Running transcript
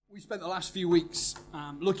We spent the last few weeks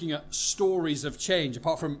looking at stories of change,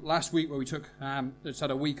 apart from last week where we just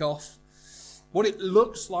had a week off. What it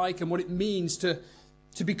looks like and what it means to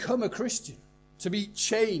become a Christian, to be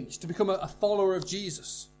changed, to become a follower of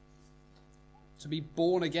Jesus, to be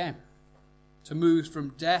born again, to move from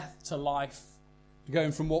death to life,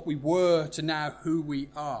 going from what we were to now who we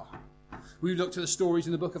are. We looked at the stories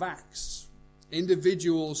in the book of Acts,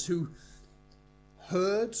 individuals who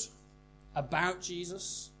heard about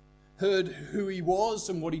Jesus, heard who he was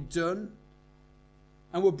and what he'd done,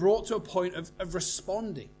 and were brought to a point of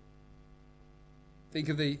responding. Think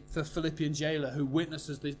of the Philippian jailer who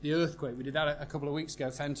witnesses the earthquake. We did that a couple of weeks ago.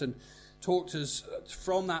 Fenton talked to us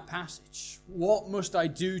from that passage. What must I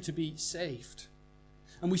do to be saved?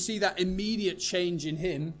 And we see that immediate change in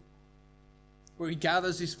him, where he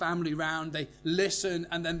gathers his family round, they listen,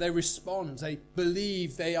 and then they respond. They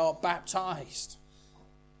believe, they are baptized.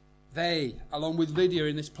 They, along with Lydia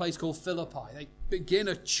in this place called Philippi, they begin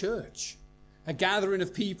a church, a gathering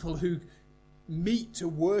of people who meet to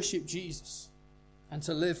worship Jesus and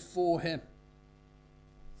to live for him.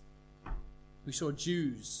 We saw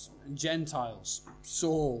Jews and Gentiles,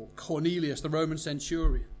 Saul, Cornelius, the Roman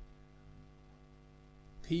centurion.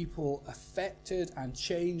 People affected and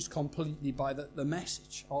changed completely by the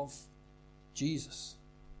message of Jesus.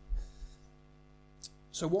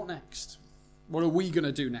 So what next? What are we going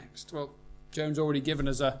to do next? Well, Joan's already given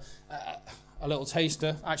us a little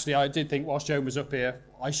taster. Actually, I did think whilst Joan was up here,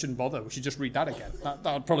 I shouldn't bother. We should just read that again. That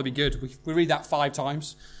would probably be good. We read that 5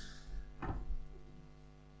 times.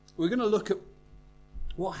 We're going to look at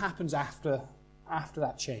what happens after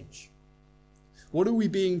that change. What are we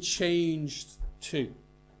being changed to?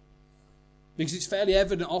 Because it's fairly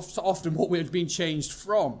evident often what we're being changed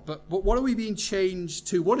from. But what are we being changed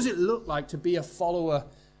to? What does it look like to be a follower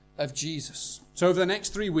of Jesus? So over the next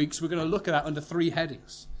 3 weeks, we're going to look at that under 3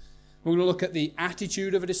 headings. We're going to look at the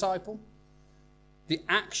attitude of a disciple, the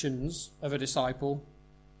actions of a disciple,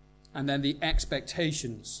 and then the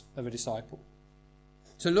expectations of a disciple.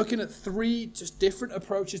 So looking at 3 just different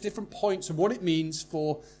approaches, different points of what it means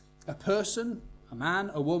for a person, a man,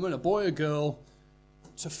 a woman, a boy, a girl,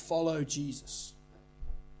 to follow Jesus.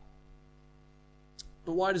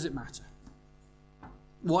 But why does it matter?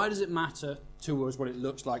 Why does it matter to us what it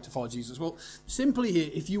looks like to follow Jesus? Well, simply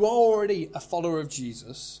here, if you are already a follower of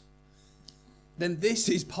Jesus, then this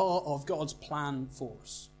is part of God's plan for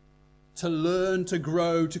us. To learn, to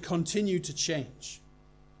grow, to continue to change.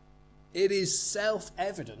 It is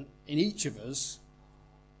self-evident in each of us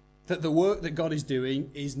that the work that God is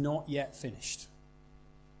doing is not yet finished.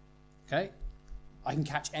 Okay? I can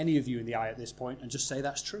catch any of you in the eye at this point and just say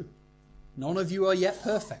that's true. None of you are yet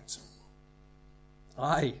perfect.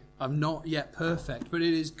 I am not yet perfect, but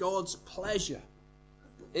it is God's pleasure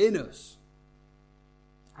in us,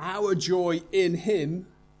 our joy in him,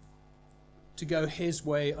 to go his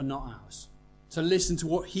way and not ours, to listen to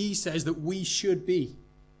what he says that we should be,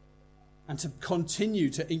 and to continue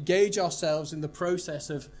to engage ourselves in the process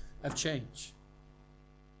of change.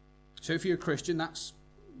 So if you're a Christian, that's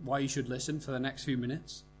why you should listen for the next few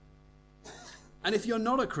minutes. And if you're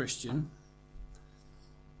not a Christian,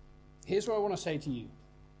 here's what I want to say to you.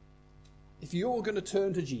 If you're going to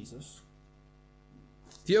turn to Jesus,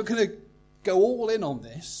 if you're going to go all in on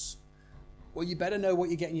this, well, you better know what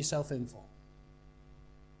you're getting yourself in for.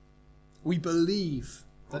 We believe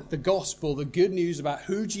that the gospel, the good news about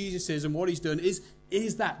who Jesus is and what he's done,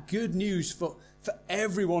 is that good news for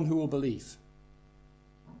everyone who will believe.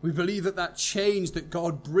 We believe that change that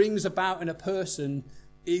God brings about in a person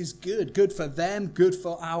is good for them, good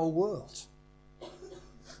for our world.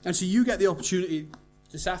 And so you get the opportunity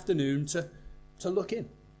this afternoon to look in.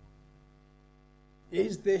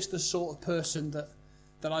 Is this the sort of person that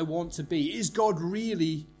I want to be? Is God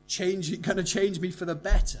really going to change me for the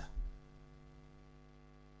better?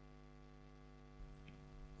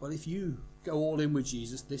 Well, if you go all in with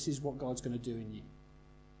Jesus, this is what God's going to do in you.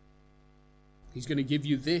 He's going to give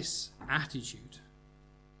you this attitude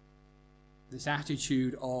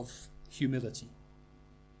of humility.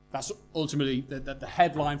 That's ultimately the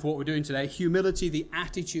headline for what we're doing today. Humility, the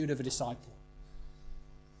attitude of a disciple.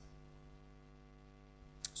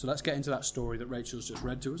 So let's get into that story that Rachel's just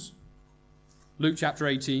read to us. Luke chapter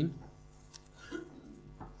 18.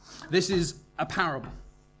 This is a parable.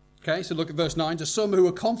 Okay, so look at verse 9. To some who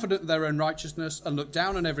were confident in their own righteousness and looked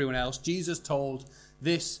down on everyone else, Jesus told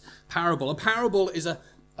this parable. A parable is a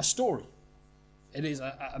story. It is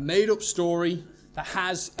a made-up story that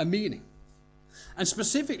has a meaning. And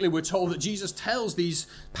specifically, we're told that Jesus tells these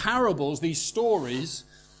parables, these stories,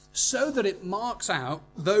 so that it marks out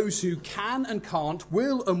those who can and can't,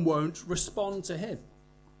 will and won't respond to him.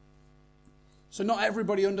 So not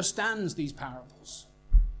everybody understands these parables.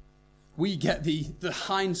 We get the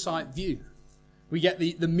hindsight view. We get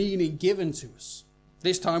the meaning given to us.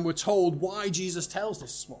 This time we're told why Jesus tells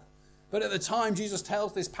this one. But at the time Jesus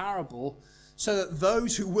tells this parable so that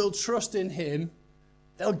those who will trust in him,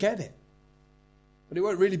 they'll get it. But it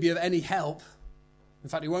won't really be of any help. In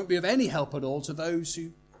fact, it won't be of any help at all to those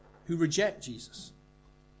who reject Jesus.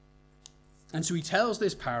 And so he tells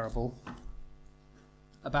this parable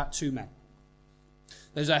about two men.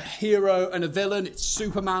 There's a hero and a villain. It's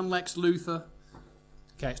Superman Lex Luthor.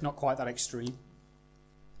 Okay, it's not quite that extreme.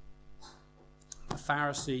 A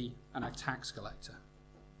Pharisee and a tax collector.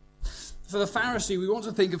 For the Pharisee, we want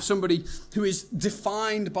to think of somebody who is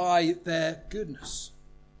defined by their goodness.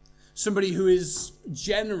 Somebody who is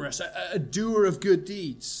generous, a doer of good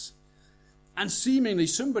deeds. And seemingly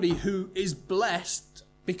somebody who is blessed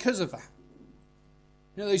because of that.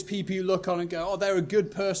 You know, those people you look on and go, oh, they're a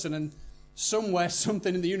good person, and somewhere,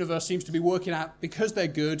 something in the universe seems to be working out because they're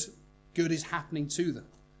good, good is happening to them.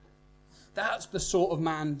 That's the sort of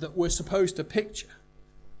man that we're supposed to picture.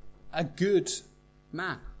 A good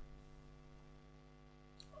man.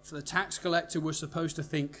 For the tax collector, we're supposed to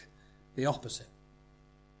think the opposite.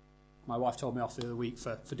 My wife told me off the other week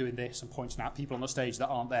for doing this and pointing out people on the stage that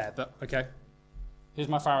aren't there. But, okay, here's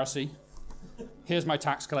my Pharisee. Here's my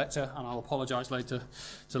tax collector, and I'll apologise later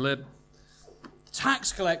to Lib.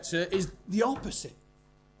 Tax collector is the opposite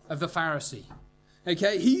of the Pharisee.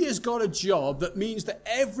 Okay, he has got a job that means that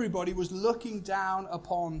everybody was looking down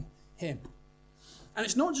upon him. And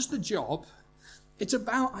it's not just the job, it's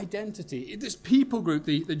about identity. This people group,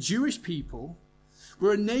 the Jewish people,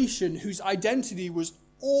 were a nation whose identity was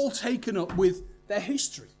all taken up with their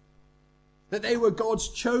history. That they were God's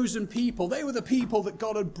chosen people. They were the people that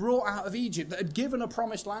God had brought out of Egypt, that had given a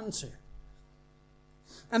promised land to.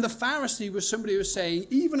 And the Pharisee was somebody who was saying,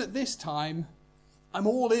 even at this time, I'm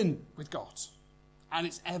all in with God. And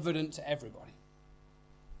it's evident to everybody.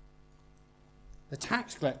 The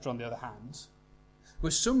tax collector, on the other hand,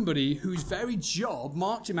 was somebody whose very job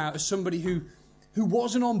marked him out as somebody who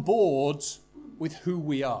wasn't on board with who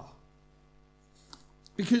we are.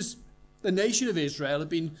 Because the nation of Israel had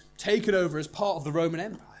been taken over as part of the Roman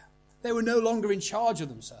Empire. They were no longer in charge of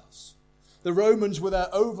themselves. The Romans were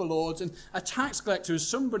their overlords, and a tax collector is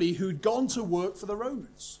somebody who'd gone to work for the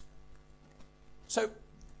Romans. So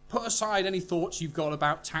put aside any thoughts you've got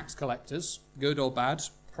about tax collectors, good or bad,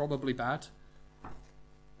 probably bad.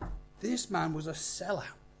 This man was a sellout.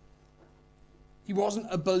 He wasn't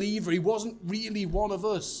a believer. He wasn't really one of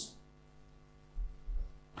us.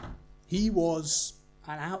 He was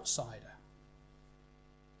an outsider,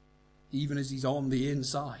 even as he's on the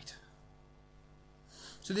inside.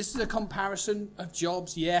 So this is a comparison of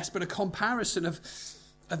jobs, yes, but a comparison of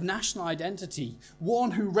national identity.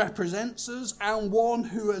 One who represents us and one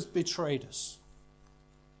who has betrayed us.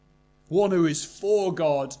 One who is for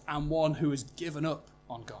God and one who has given up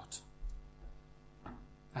on God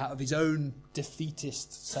out of his own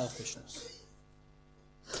defeatist selfishness.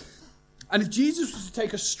 And if Jesus was to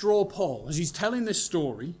take a straw poll as he's telling this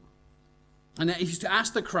story, and he's to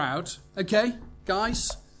ask the crowd, okay,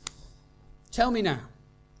 guys, tell me now,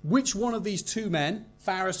 which one of these two men,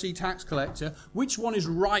 Pharisee, tax collector, which one is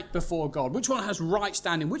right before God? Which one has right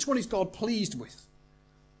standing? Which one is God pleased with?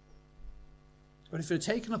 But if he had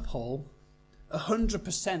taken a poll,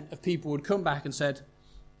 100% of people would come back and said,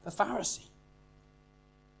 the Pharisee.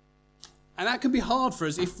 And that can be hard for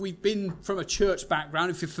us if we've been from a church background,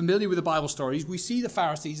 if you're familiar with the Bible stories. We see the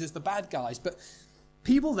Pharisees as the bad guys, but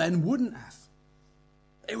people then wouldn't have.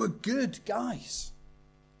 They were good guys.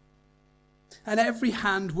 And every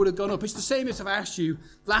hand would have gone up. It's the same as I've asked you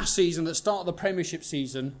last season, at the start of the Premiership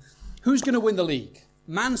season, who's going to win the league?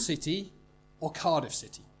 Man City or Cardiff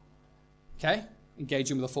City? Okay?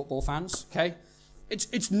 Engaging with the football fans. Okay?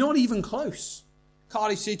 It's not even close.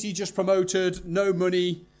 Cardiff City just promoted, no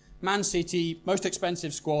money. Man City, most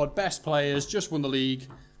expensive squad, best players, just won the league.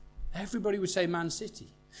 Everybody would say Man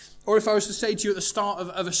City. Or if I was to say to you at the start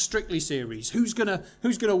of a Strictly series, who's gonna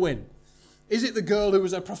win? Is it the girl who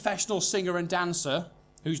was a professional singer and dancer,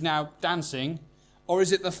 who's now dancing, or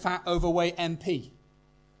is it the fat, overweight MP?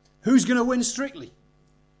 Who's going to win Strictly?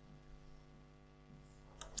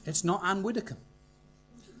 It's not Anne Widdecombe.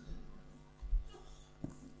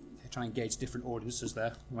 I try and engage different audiences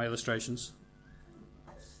there, my illustrations.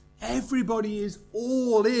 Everybody is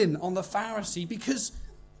all in on the Pharisee because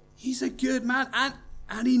he's a good man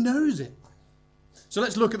and he knows it. So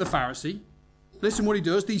let's look at the Pharisee. Listen what he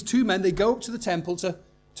does. These two men, they go up to the temple to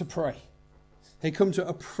pray. They come to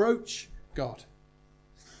approach God.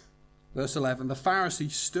 Verse 11, the Pharisee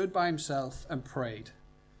stood by himself and prayed,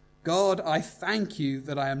 God, I thank you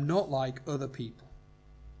that I am not like other people,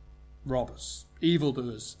 robbers,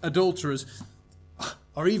 evildoers, adulterers,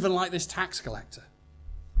 or even like this tax collector.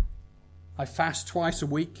 I fast twice a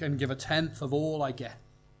week and give a tenth of all I get.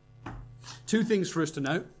 Two things for us to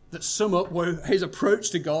note that sum up his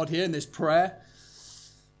approach to God here in this prayer.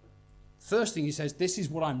 First thing he says, this is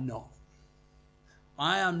what I'm not.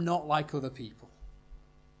 I am not like other people.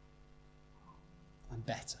 I'm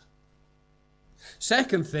better.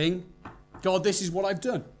 Second thing, God, this is what I've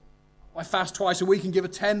done. I fast twice a week and give a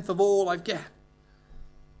tenth of all I get.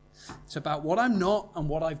 It's about what I'm not and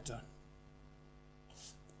what I've done.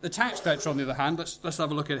 The tax collector, on the other hand, let's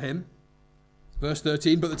have a look at him. Verse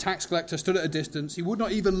 13, but the tax collector stood at a distance. He would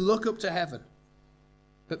not even look up to heaven,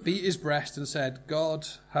 but beat his breast and said, God,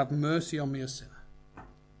 have mercy on me, a sinner.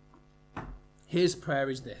 His prayer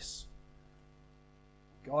is this: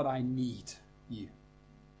 God, I need you.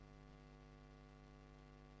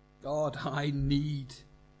 God, I need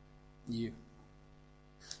you.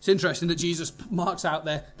 It's interesting that Jesus marks out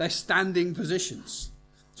their standing positions.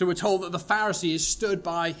 So we're told that the Pharisee is stood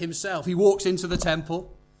by himself. He walks into the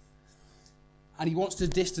temple and he wants to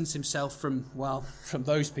distance himself from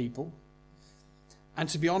those people. And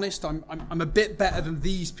to be honest, I'm a bit better than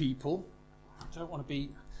these people. I don't want to be...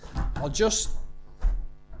 I'll just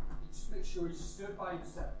make sure he's stood by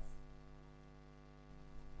himself.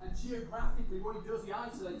 And geographically, what he does, he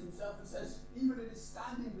isolates himself and says, even in his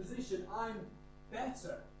standing position, I'm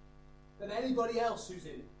better than anybody else who's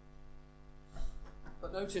in it.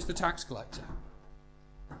 But notice the tax collector.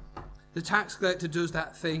 The tax collector does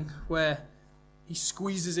that thing where he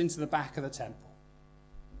squeezes into the back of the temple.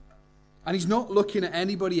 And he's not looking at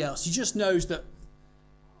anybody else. He just knows that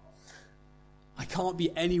I can't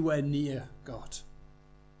be anywhere near God.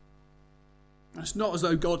 And it's not as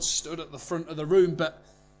though God stood at the front of the room, but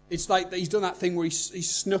it's like he's done that thing where he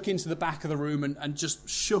snuck into the back of the room and just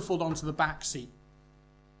shuffled onto the back seat.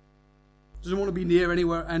 Doesn't want to be near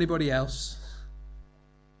anybody else.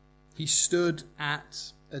 He stood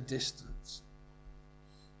at a distance.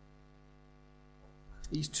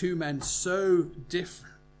 These two men so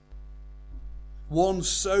different. One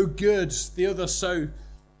so good, the other so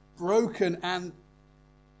broken and,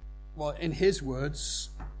 well, in his words,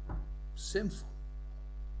 sinful.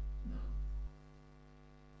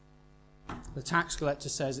 The tax collector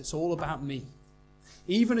says, it's all about me.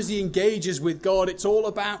 Even as he engages with God, it's all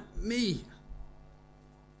about me.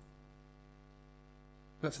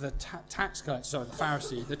 But for the tax collector, the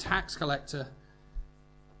Pharisee, the tax collector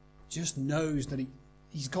just knows that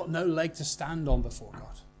he's got no leg to stand on before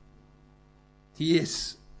God. He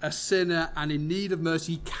is a sinner and in need of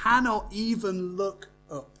mercy. He cannot even look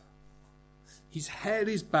up. His head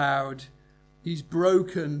is bowed. He's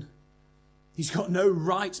broken. He's got no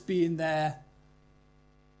rights being there.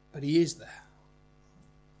 But he is there.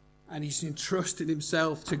 And he's entrusted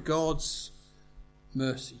himself to God's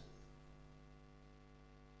mercy.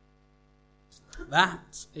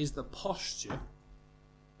 That is the posture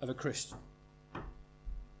of a Christian.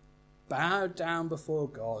 Bowed down before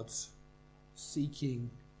God, seeking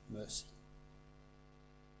mercy.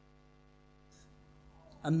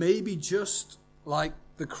 And maybe just like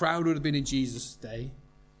the crowd would have been in Jesus' day,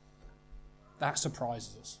 that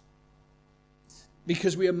surprises us.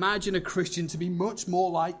 Because we imagine a Christian to be much more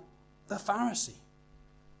like the Pharisee.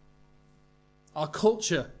 Our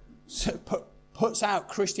culture puts out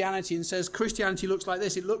Christianity and says Christianity looks like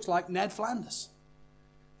this. It looks like Ned Flanders,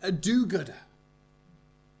 a do-gooder.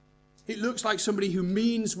 It looks like somebody who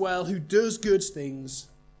means well, who does good things,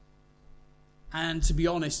 and to be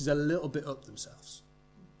honest, is a little bit up themselves.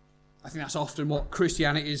 I think that's often what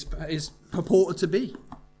Christianity is purported to be.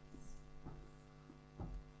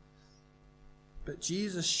 But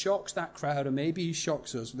Jesus shocks that crowd, and maybe he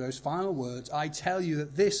shocks us with those final words. I tell you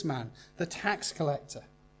that this man, the tax collector,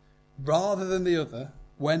 rather than the other,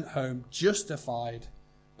 went home justified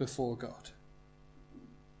before God.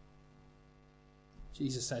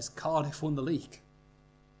 Jesus says, Cardiff won the league.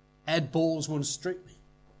 Ed Balls won Strictly.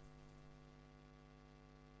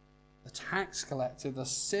 The tax collector, the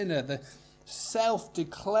sinner, the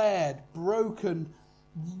self-declared, broken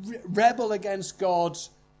rebel against God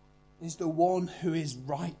is the one who is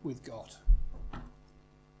right with God.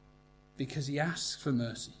 Because he asks for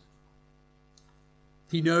mercy.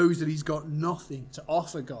 He knows that he's got nothing to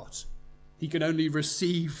offer God. He can only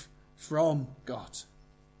receive from God.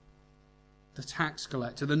 The tax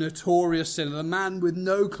collector, the notorious sinner, the man with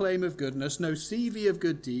no claim of goodness, no CV of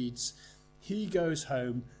good deeds, he goes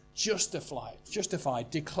home justified,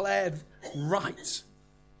 declared right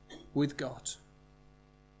with God.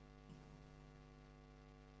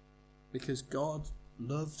 Because God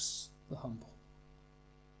loves the humble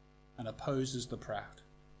and opposes the proud.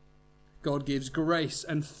 God gives grace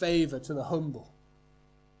and favor to the humble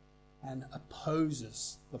and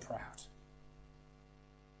opposes the proud.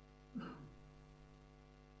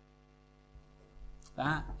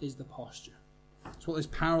 That is the posture. That's what this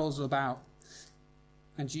parable is about.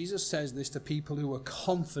 And Jesus says this to people who are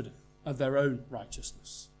confident of their own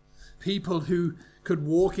righteousness. People who could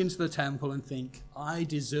walk into the temple and think, I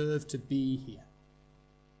deserve to be here.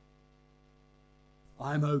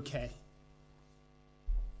 I'm okay.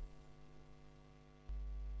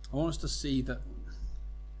 I want us to see that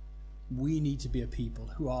we need to be a people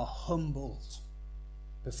who are humbled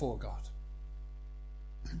before God.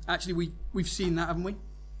 Actually, we've seen that, haven't we?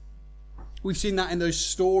 We've seen that in those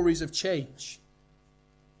stories of change.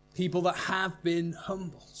 People that have been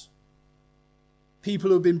humbled. People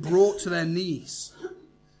who have been brought to their knees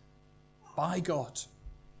by God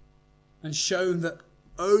and shown that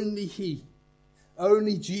only He,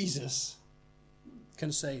 only Jesus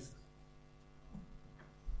can save them.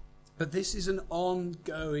 But this is an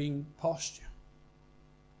ongoing posture.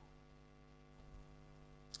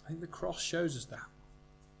 I think the cross shows us that.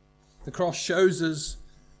 The cross shows us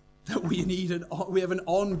that we have an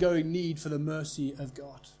ongoing need for the mercy of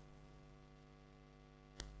God.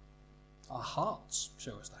 Our hearts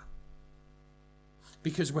show us that.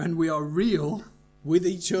 Because when we are real with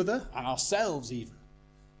each other and ourselves even,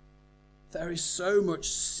 there is so much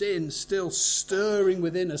sin still stirring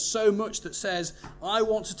within us, so much that says, I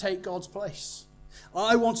want to take God's place.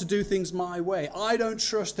 I want to do things my way. I don't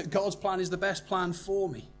trust that God's plan is the best plan for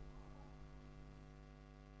me.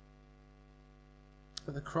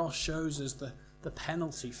 But the cross shows us the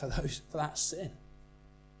penalty for that sin.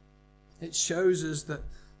 It shows us that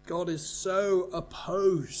God is so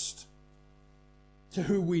opposed to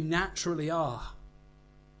who we naturally are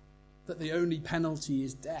that the only penalty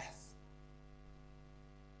is death.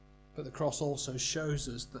 But the cross also shows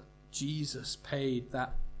us that Jesus paid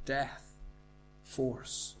that death for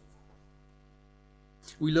us.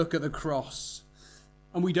 We look at the cross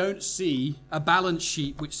and we don't see a balance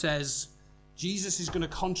sheet which says Jesus is going to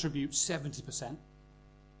contribute 70%.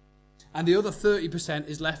 And the other 30%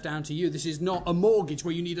 is left down to you. This is not a mortgage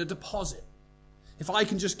where you need a deposit. If I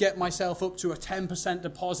can just get myself up to a 10%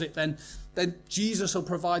 deposit, then Jesus will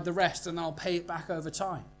provide the rest and I'll pay it back over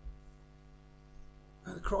time.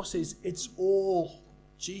 And the cross is, it's all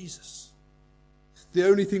Jesus. The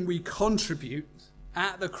only thing we contribute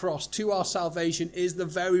at the cross to our salvation is the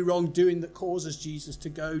very wrongdoing that causes Jesus to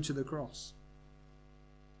go to the cross.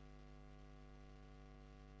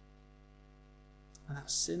 And that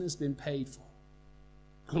sin has been paid for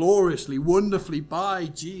gloriously, wonderfully by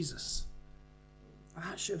Jesus. And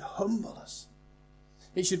that should humble us.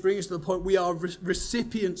 It should bring us to the point we are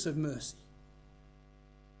recipients of mercy.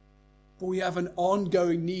 But we have an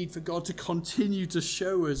ongoing need for God to continue to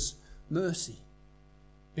show us mercy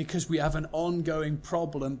because we have an ongoing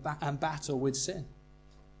problem and battle with sin.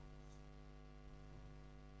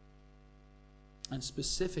 And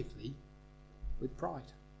specifically with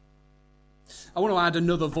pride. I want to add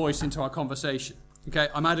another voice into our conversation. Okay,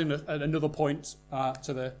 I'm adding another point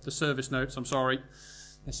to the service notes. I'm sorry.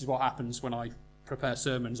 This is what happens when I prepare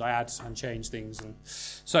sermons. I add and change things. And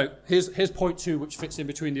so here's point 2, which fits in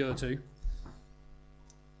between the other two.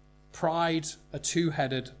 Pride, a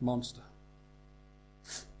two-headed monster.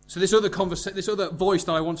 So this other voice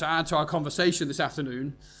that I want to add to our conversation this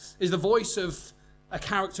afternoon is the voice of a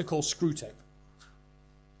character called Screwtape.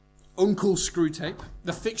 Uncle Screwtape,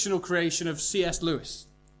 the fictional creation of C.S. Lewis.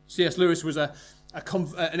 C.S. Lewis was an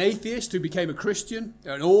atheist who became a Christian,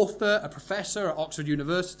 an author, a professor at Oxford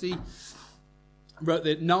University. Wrote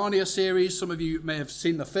the Narnia series. Some of you may have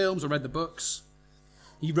seen the films or read the books.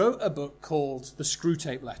 He wrote a book called The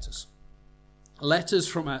Screwtape Letters. Letters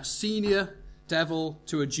from a senior devil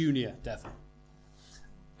to a junior devil.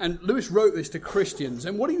 And Lewis wrote this to Christians.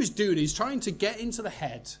 And what he was doing is trying to get into the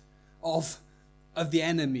head of the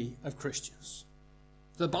enemy of Christians.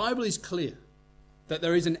 The Bible is clear that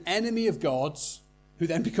there is an enemy of God's who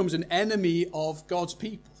then becomes an enemy of God's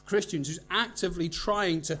people, Christians, who's actively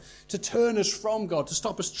trying to turn us from God, to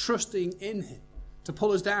stop us trusting in Him, to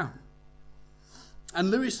pull us down. And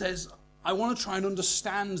Lewis says, I want to try and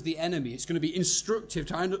understand the enemy. It's going to be instructive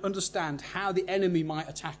to understand how the enemy might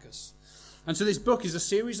attack us. And so this book is a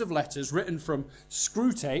series of letters written from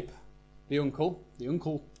Screwtape, the uncle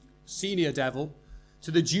senior devil,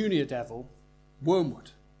 to the junior devil,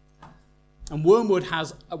 Wormwood. And Wormwood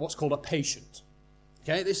has what's called a patient.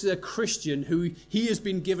 Okay, this is a Christian who he has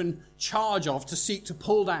been given charge of to seek to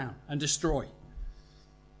pull down and destroy.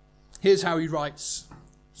 Here's how he writes.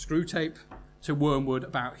 Screwtape to Wormwood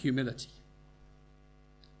about humility.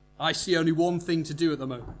 I see only one thing to do at the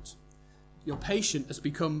moment. Your patient has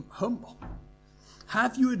become humble.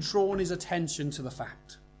 Have you drawn his attention to the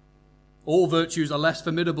fact? All virtues are less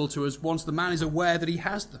formidable to us once the man is aware that he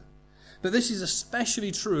has them. But this is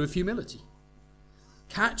especially true of humility.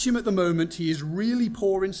 Catch him at the moment he is really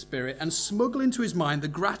poor in spirit and smuggle into his mind the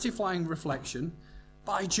gratifying reflection,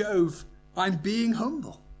 by Jove, I'm being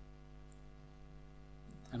humble.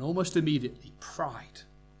 And almost immediately, pride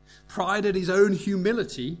at his own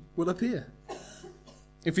humility will appear.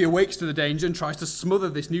 If he awakes to the danger and tries to smother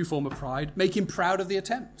this new form of pride, make him proud of the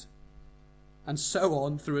attempt. And so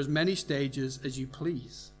on through as many stages as you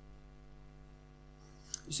please.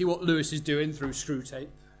 You see what Lewis is doing through Screwtape?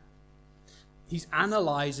 He's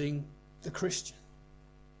analysing the Christian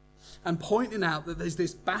and pointing out that there's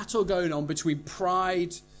this battle going on between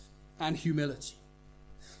pride and humility.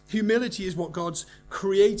 Humility is what God's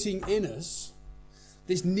creating in us,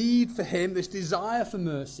 this need for him, this desire for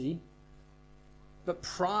mercy, but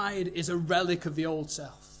pride is a relic of the old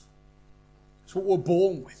self. It's what we're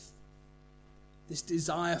born with, this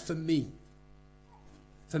desire for me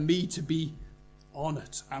to be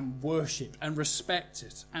honoured and worshipped and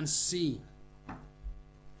respected and seen.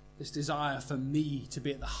 This desire for me to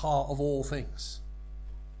be at the heart of all things.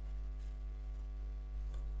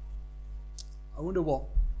 I wonder what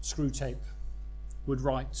Screwtape would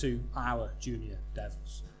write to our junior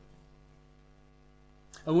devils.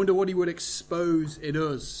 I wonder what he would expose in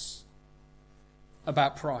us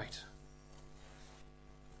about pride.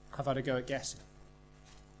 I've had a go at guessing.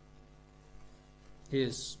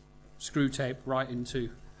 Here's Screwtape writing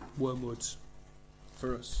to Wormwood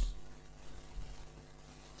for us.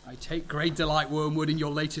 I take great delight, Wormwood, in your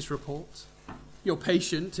latest report. Your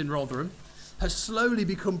patient in Rotherham has slowly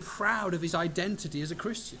become proud of his identity as a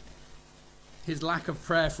Christian. His lack of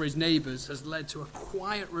prayer for his neighbours has led to a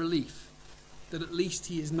quiet relief that at least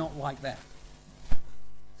he is not like them.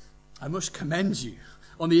 I must commend you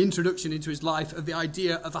on the introduction into his life of the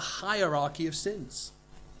idea of a hierarchy of sins.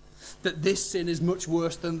 That this sin is much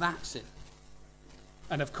worse than that sin.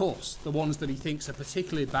 And of course, the ones that he thinks are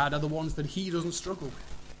particularly bad are the ones that he doesn't struggle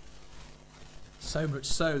with. So much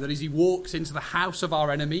so that as he walks into the house of our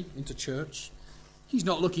enemy, into church, he's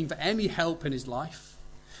not looking for any help in his life,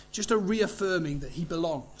 just a reaffirming that he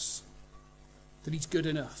belongs, that he's good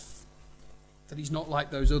enough, that he's not like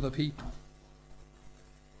those other people.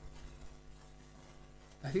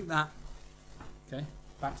 I think that, okay,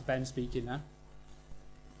 back to Ben speaking now.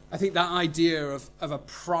 I think that idea of a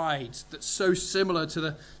pride that's so similar to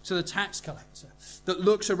the tax collector, that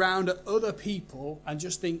looks around at other people and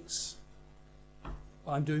just thinks,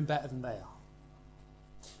 well, I'm doing better than they are.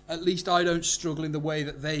 At least I don't struggle in the way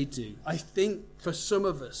that they do. I think for some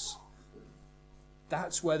of us,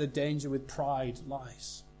 that's where the danger with pride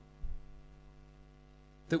lies.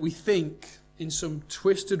 That we think in some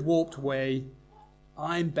twisted, warped way,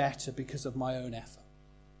 I'm better because of my own effort.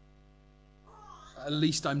 At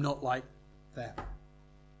least I'm not like them.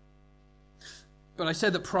 But I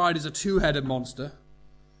said that pride is a two-headed monster.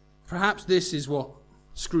 Perhaps this is what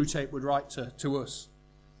Screwtape would write to us.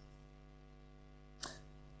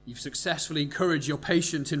 You've successfully encouraged your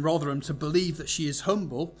patient in Rotherham to believe that she is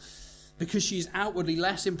humble because she is outwardly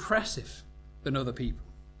less impressive than other people.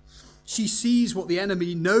 She sees what the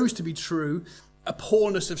enemy knows to be true, a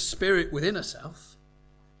poorness of spirit within herself.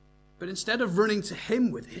 But instead of running to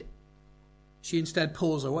him with it, she instead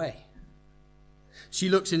pulls away. She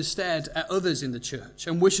looks instead at others in the church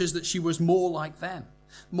and wishes that she was more like them,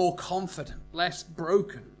 more confident, less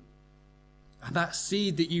broken. And that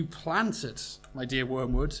seed that you planted, my dear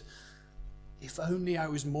Wormwood, if only I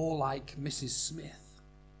was more like Mrs. Smith,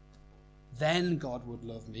 then God would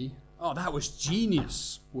love me. Oh, that was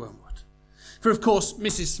genius, Wormwood. For of course,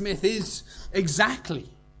 Mrs. Smith is exactly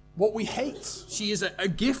what we hate. She is a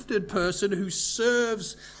gifted person who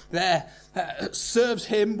serves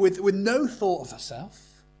him with no thought of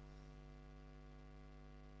herself.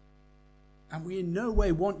 And we in no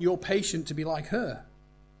way want your patient to be like her.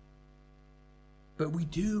 But we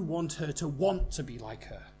do want her to want to be like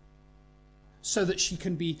her, so that she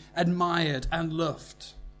can be admired and loved.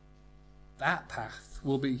 That path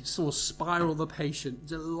will spiral the patient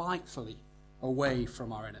delightfully away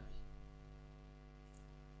from our enemy.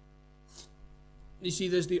 You see,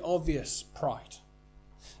 there's the obvious pride.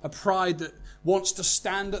 A pride that wants to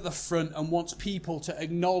stand at the front and wants people to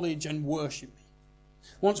acknowledge and worship me.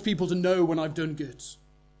 Wants people to know when I've done good.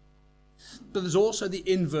 But there's also the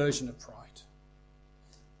inversion of pride.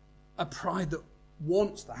 A pride that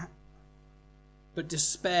wants that, but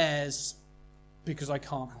despairs because I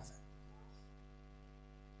can't have it.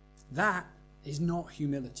 That is not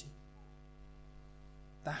humility.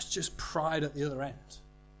 That's just pride at the other end.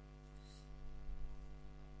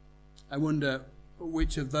 I wonder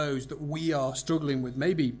which of those that we are struggling with,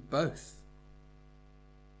 maybe both.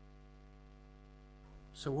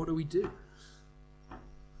 So what do?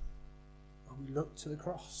 Well, we look to the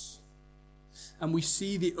cross. And we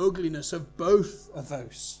see the ugliness of both of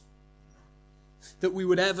those. That we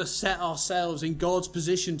would ever set ourselves in God's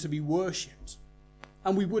position to be worshipped.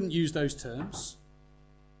 And we wouldn't use those terms.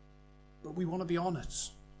 But we want to be honoured.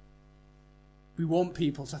 We want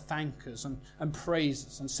people to thank us and praise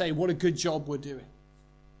us and say what a good job we're doing.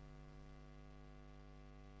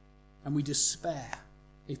 And we despair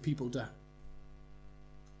if people don't.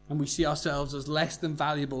 And we see ourselves as less than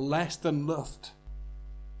valuable, less than loved.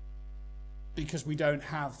 Because we don't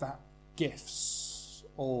have that gifts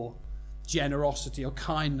or generosity or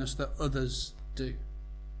kindness that others do.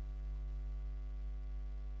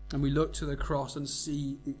 And we look to the cross and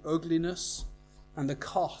see the ugliness and the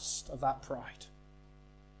cost of that pride.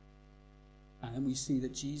 And then we see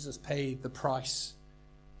that Jesus paid the price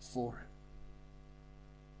for it.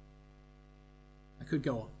 I could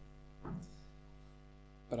go on,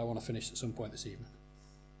 but I want to finish at some point this evening.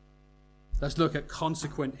 Let's look at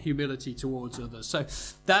consequent humility towards others. So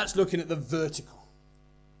that's looking at the vertical.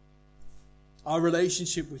 Our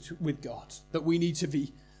relationship with God, that we need to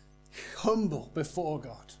be humble before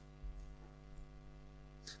God.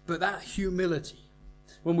 But that humility,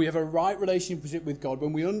 when we have a right relationship with God,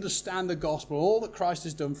 when we understand the gospel, all that Christ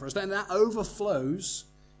has done for us, then that overflows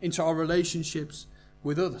into our relationships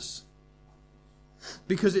with others.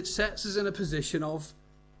 Because it sets us in a position of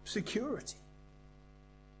security.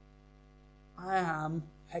 I am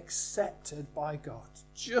accepted by God,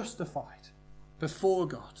 justified before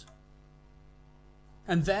God.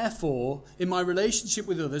 And therefore, in my relationship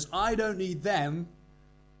with others, I don't need them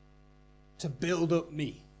to build up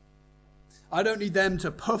me. I don't need them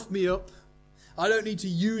to puff me up. I don't need to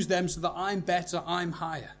use them so that I'm better, I'm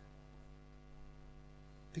higher.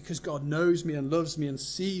 Because God knows me and loves me and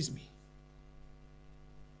sees me.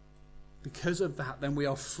 Because of that, then we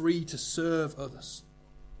are free to serve others.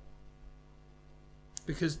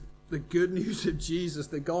 Because the good news of Jesus,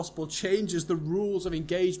 the gospel, changes the rules of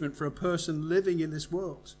engagement for a person living in this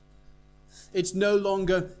world. It's no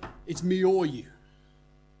longer, it's me or you.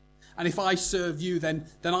 And if I serve you, then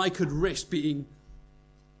I could risk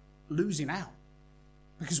losing out.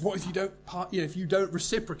 Because what if you don't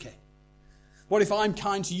reciprocate? What if I'm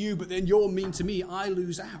kind to you, but then you're mean to me? I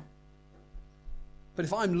lose out. But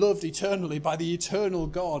if I'm loved eternally by the eternal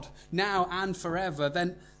God, now and forever,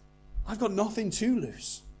 then I've got nothing to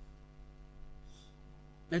lose.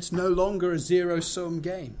 It's no longer a zero-sum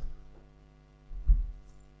game.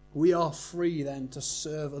 We are free then to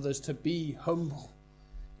serve others, to be humble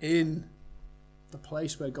in the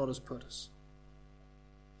place where God has put us.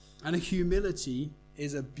 And humility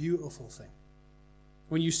is a beautiful thing.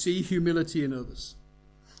 When you see humility in others.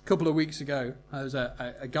 A couple of weeks ago, there was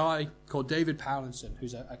a guy called David Powlinson,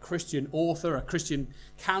 who's a Christian author, a Christian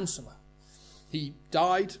counsellor. He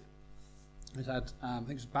died. He's had, I think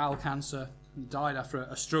it was bowel cancer. He died after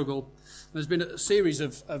a struggle. There's been a series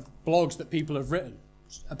of blogs that people have written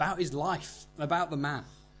about his life, about the man.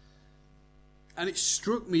 And it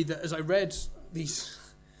struck me that as I read these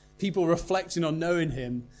people reflecting on knowing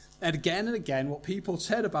him, and again, what people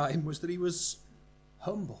said about him was that he was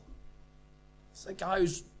humble. It's a guy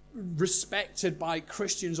who's respected by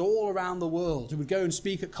Christians all around the world, who would go and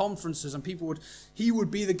speak at conferences, and he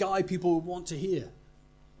would be the guy people would want to hear.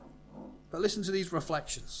 But listen to these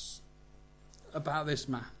reflections about this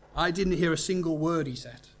man. I didn't hear a single word he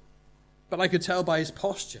said, but I could tell by his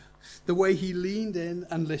posture, the way he leaned in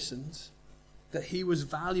and listened, that he was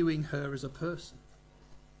valuing her as a person.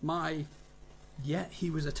 Yet he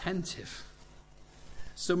was attentive.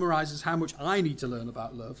 Summarizes how much I need to learn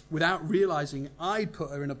about love without realizing I'd put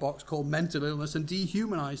her in a box called mental illness and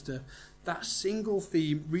dehumanized her. That single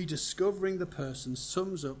theme, rediscovering the person,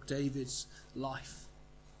 sums up David's life.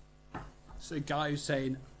 It's a guy who's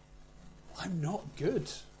saying, I'm not good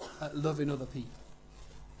at loving other people.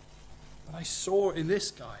 But I saw in this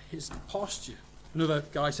guy his posture. Another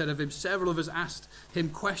guy said of him, several of us asked him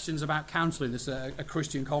questions about counselling. This is a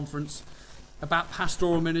Christian conference, about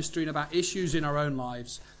pastoral ministry and about issues in our own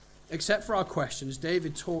lives. Except for our questions,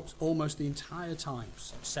 David talked almost the entire time,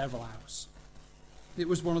 so several hours. It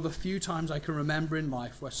was one of the few times I can remember in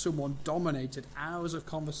life where someone dominated hours of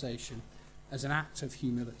conversation as an act of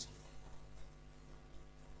humility.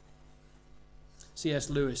 C.S.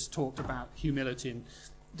 Lewis talked about humility and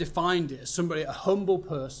defined it as somebody, a humble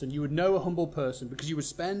person. You would know a humble person because you would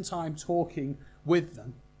spend time talking with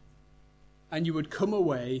them and you would come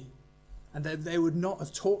away and they would not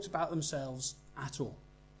have talked about themselves at all.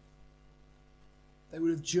 They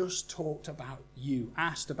would have just talked about you,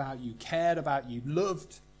 asked about you, cared about you,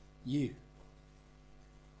 loved you.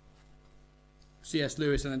 C.S.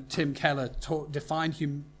 Lewis and Tim Keller defined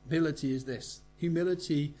humility as this.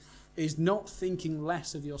 Humility is not thinking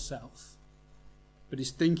less of yourself, but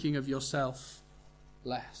is thinking of yourself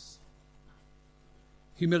less.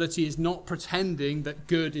 Humility is not pretending that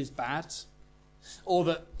good is bad, or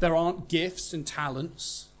that there aren't gifts and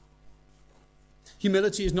talents.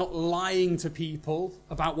 Humility is not lying to people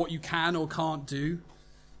about what you can or can't do.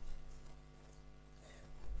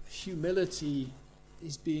 Humility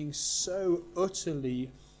is being so utterly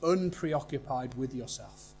unpreoccupied with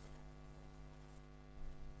yourself.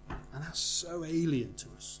 And that's so alien to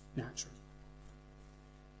us, naturally.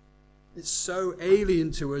 It's so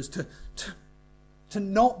alien to us to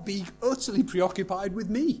not be utterly preoccupied with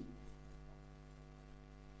me.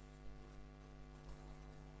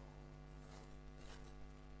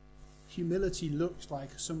 Humility looks like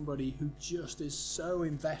somebody who just is so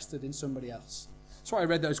invested in somebody else. That's why I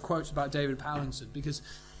read those quotes about David Pallinson,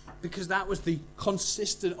 because that was the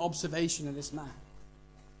consistent observation of this man.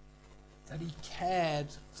 That he cared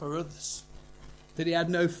for others. That he had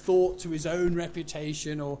no thought to his own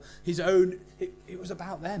reputation or his own... It was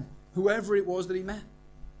about them, whoever it was that he met.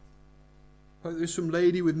 Whether it was some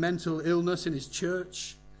lady with mental illness in his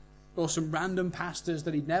church, or some random pastors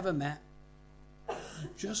that he'd never met, he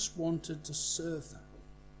just wanted to serve them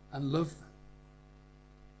and love them.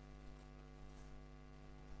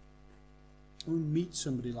 When we meet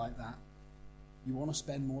somebody like that, you want to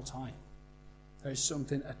spend more time. There is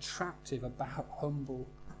something attractive about humble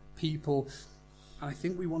people, and I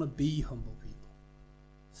think we want to be humble people.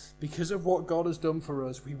 Because of what God has done for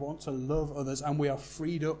us, we want to love others, and we are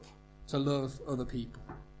freed up to love other people.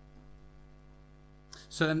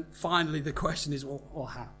 So then finally the question is, well,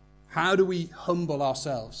 how? How do we humble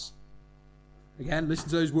ourselves? Again, listen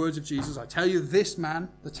to those words of Jesus. I tell you, this man,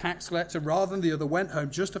 the tax collector, rather than the other, went home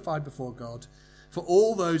justified before God. For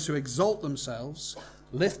all those who exalt themselves,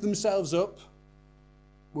 lift themselves up,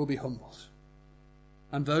 will be humbled.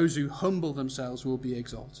 And those who humble themselves will be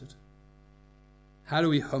exalted. How do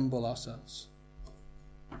we humble ourselves?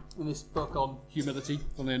 In this book on humility,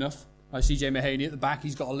 funnily enough, by C.J. Mahaney at the back,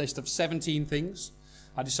 he's got a list of 17 things.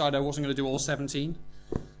 I decided I wasn't going to do all 17.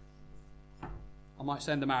 I might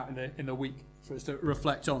send them out in the week for us to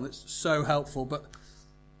reflect on. It's so helpful. But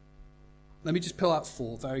let me just pull out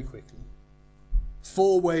 4 very quickly.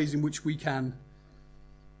 4 ways in which we can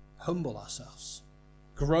humble ourselves,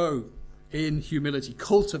 grow in humility,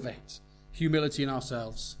 cultivate humility in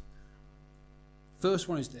ourselves. First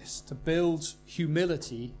one is this: to build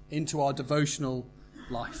humility into our devotional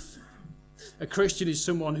life. A Christian is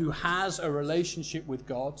someone who has a relationship with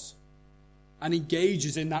God and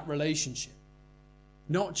engages in that relationship.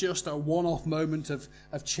 Not just a one-off moment of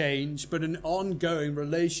change, but an ongoing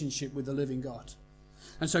relationship with the living God.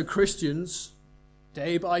 And so Christians,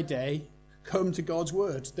 day by day, come to God's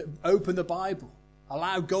word, that open the Bible,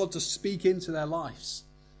 allow God to speak into their lives,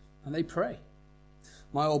 and they pray.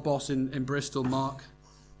 My old boss in Bristol, Mark,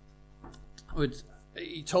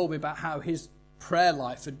 he told me about how his prayer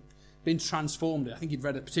life had been transformed. I think he'd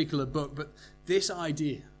read a particular book, but this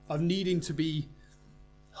idea of needing to be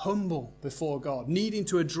humble before God, needing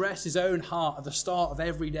to address his own heart at the start of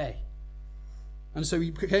every day. And so he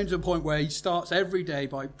came to a point where he starts every day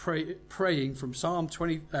by praying from Psalm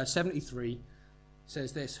 73. It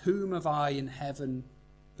says this: whom have I in heaven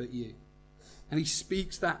but you? And he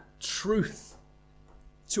speaks that truth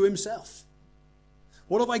to himself.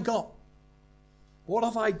 What have I got? What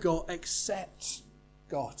have I got except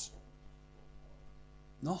God?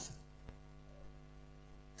 Nothing.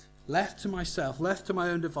 Left to myself, left to my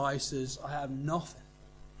own devices, I have nothing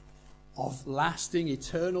of lasting,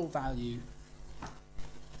 eternal value.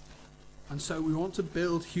 And so we want to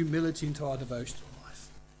build humility into our devotional life,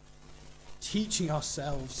 teaching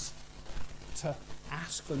ourselves to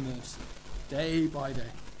ask for mercy day by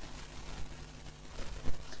day.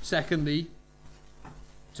 Secondly,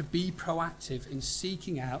 to be proactive in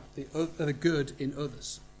seeking out the good in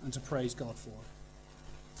others and to praise God for it.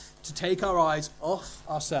 To take our eyes off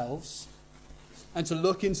ourselves and to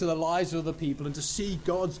look into the lives of other people and to see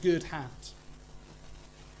God's good hand.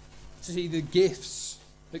 To see the gifts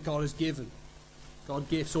that God has given. God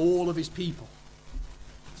gifts all of his people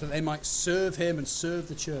so that they might serve him and serve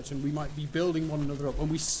the church, and we might be building one another up. When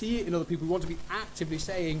we see it in other people, we want to be actively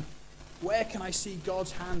saying, where can I see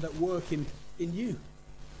God's hand at work in you?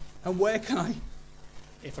 And where can I,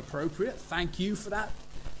 if appropriate, thank you for that?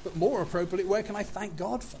 But more appropriately, where can I thank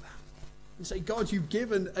God for that? and say, God, you've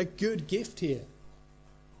given a good gift here.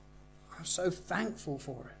 I'm so thankful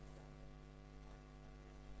for it.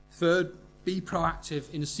 Third, be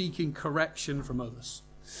proactive in seeking correction from others.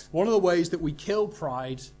 One of the ways that we kill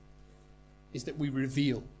pride is that we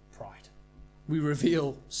reveal pride. We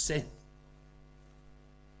reveal sin.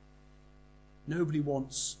 Nobody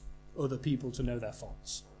wants other people to know their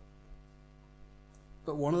faults.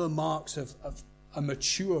 But one of the marks of a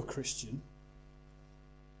mature Christian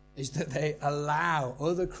is that they allow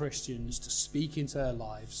other Christians to speak into their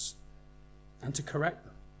lives and to correct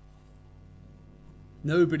them.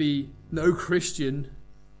 No Christian,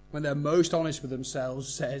 when they're most honest with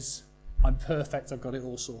themselves, says, I'm perfect, I've got it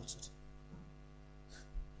all sorted.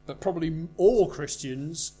 But probably all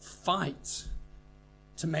Christians fight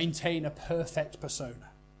to maintain a perfect persona.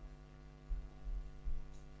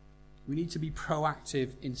 We need to be proactive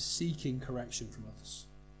in seeking correction from others.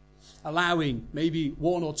 Allowing maybe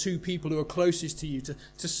one or two people who are closest to you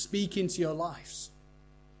to speak into your lives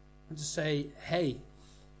and to say, hey,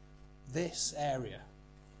 this area,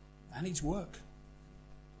 that needs work.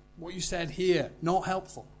 What you said here, not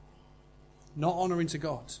helpful, not honouring to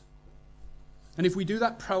God. And if we do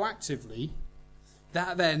that proactively,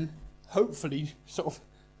 that then hopefully sort of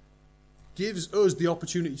gives us the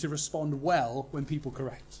opportunity to respond well when people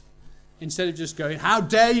correct. Instead of just going, how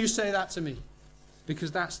dare you say that to me?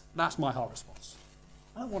 Because that's my heart response.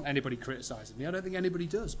 I don't want anybody criticising me. I don't think anybody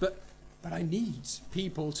does. But I need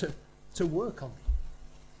people to work on me.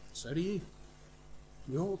 So do you.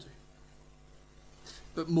 We all do.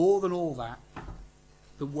 But more than all that,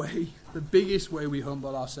 the biggest way we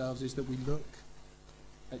humble ourselves is that we look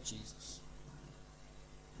at Jesus.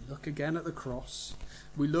 We look again at the cross.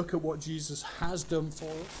 We look at what Jesus has done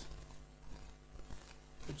for us.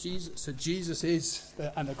 Jesus is,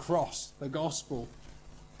 and the cross, the gospel,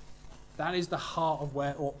 that is the heart of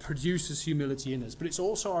what produces humility in us. But it's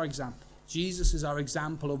also our example. Jesus is our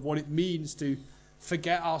example of what it means to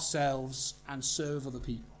forget ourselves and serve other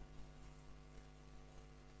people.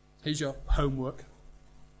 Here's your homework.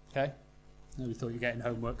 Okay? Nobody thought you were getting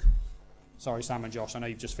homework. Sorry, Sam and Josh, I know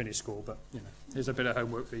you've just finished school, but here's a bit of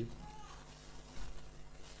homework for you.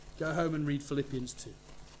 Go home and read Philippians 2.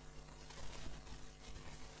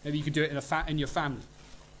 Maybe you could do it in your family.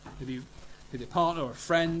 Maybe with a partner or a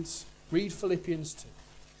friend. Read Philippians 2.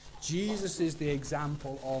 Jesus is the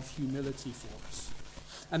example of humility for us.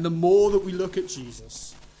 And the more that we look at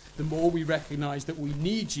Jesus, the more we recognize that we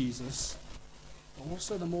need Jesus, but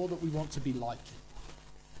also the more that we want to be like him.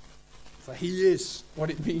 For he is what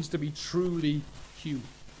it means to be truly human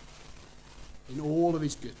in all of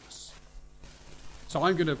his goodness. So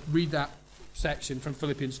I'm going to read that section from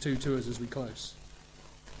Philippians 2 to us as we close.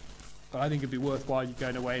 But I think it'd be worthwhile you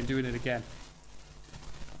going away and doing it again.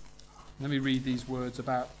 Let me read these words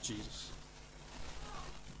about Jesus.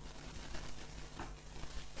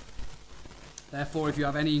 Therefore, if you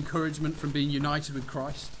have any encouragement from being united with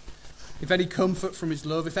Christ, if any comfort from his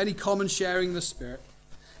love, if any common sharing in the Spirit,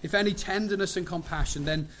 if any tenderness and compassion,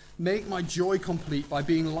 then make my joy complete by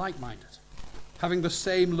being like-minded, having the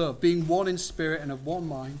same love, being one in spirit and of one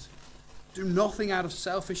mind. Do nothing out of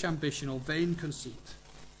selfish ambition or vain conceit.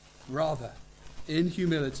 Rather, in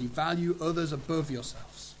humility, value others above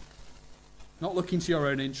yourselves, not looking to your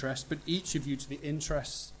own interest, but each of you to the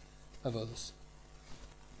interests of others.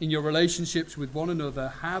 In your relationships with one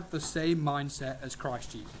another, have the same mindset as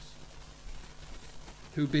Christ Jesus,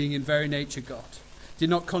 who being in very nature God, did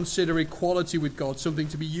not consider equality with God something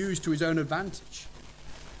to be used to his own advantage.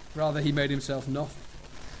 Rather, he made himself nothing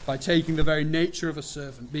by taking the very nature of a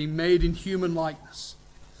servant, being made in human likeness,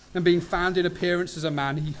 and being found in appearance as a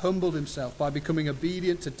man, he humbled himself by becoming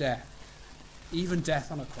obedient to death, even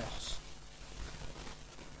death on a cross.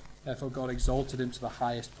 Therefore God exalted him to the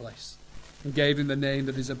highest place and gave him the name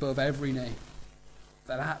that is above every name,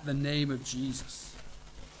 that at the name of Jesus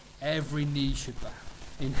every knee should bow,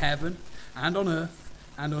 in heaven and on earth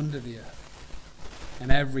and under the earth,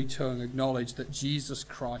 and every tongue acknowledge that Jesus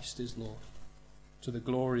Christ is Lord, to the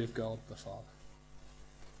glory of God the Father.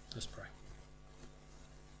 Let's pray.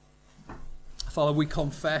 Father, we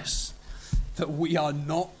confess that we are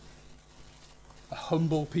not a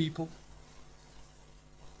humble people,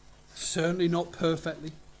 certainly not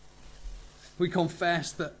perfectly. We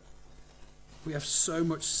confess that we have so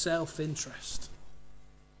much self-interest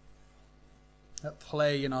at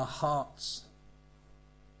play in our hearts.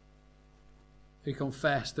 We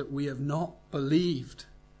confess that we have not believed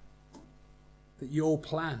that your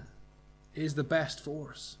plan is the best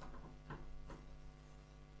for us.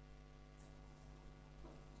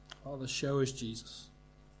 Father, show us Jesus.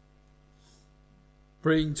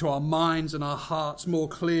 Bring to our minds and our hearts more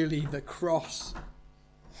clearly the cross,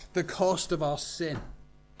 the cost of our sin,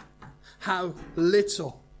 how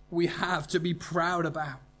little we have to be proud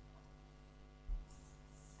about.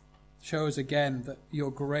 Show us again that your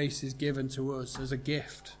grace is given to us as a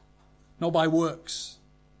gift, not by works,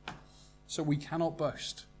 so we cannot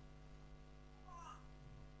boast.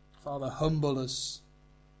 Father, humble us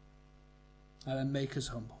and then make us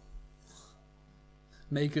humble.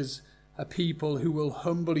 Make us a people who will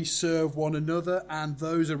humbly serve one another and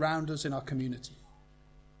those around us in our community,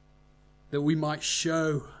 that we might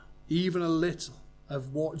show even a little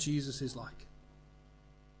of what Jesus is like,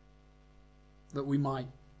 that we might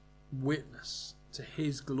witness to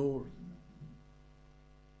his glory,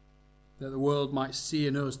 that the world might see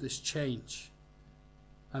in us this change,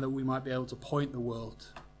 and that we might be able to point the world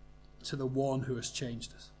to the one who has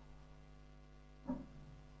changed us.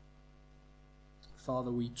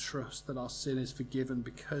 Father, we trust that our sin is forgiven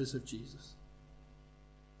because of Jesus.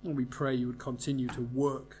 And we pray you would continue to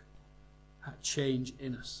work at change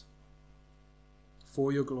in us.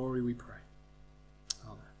 For your glory we pray.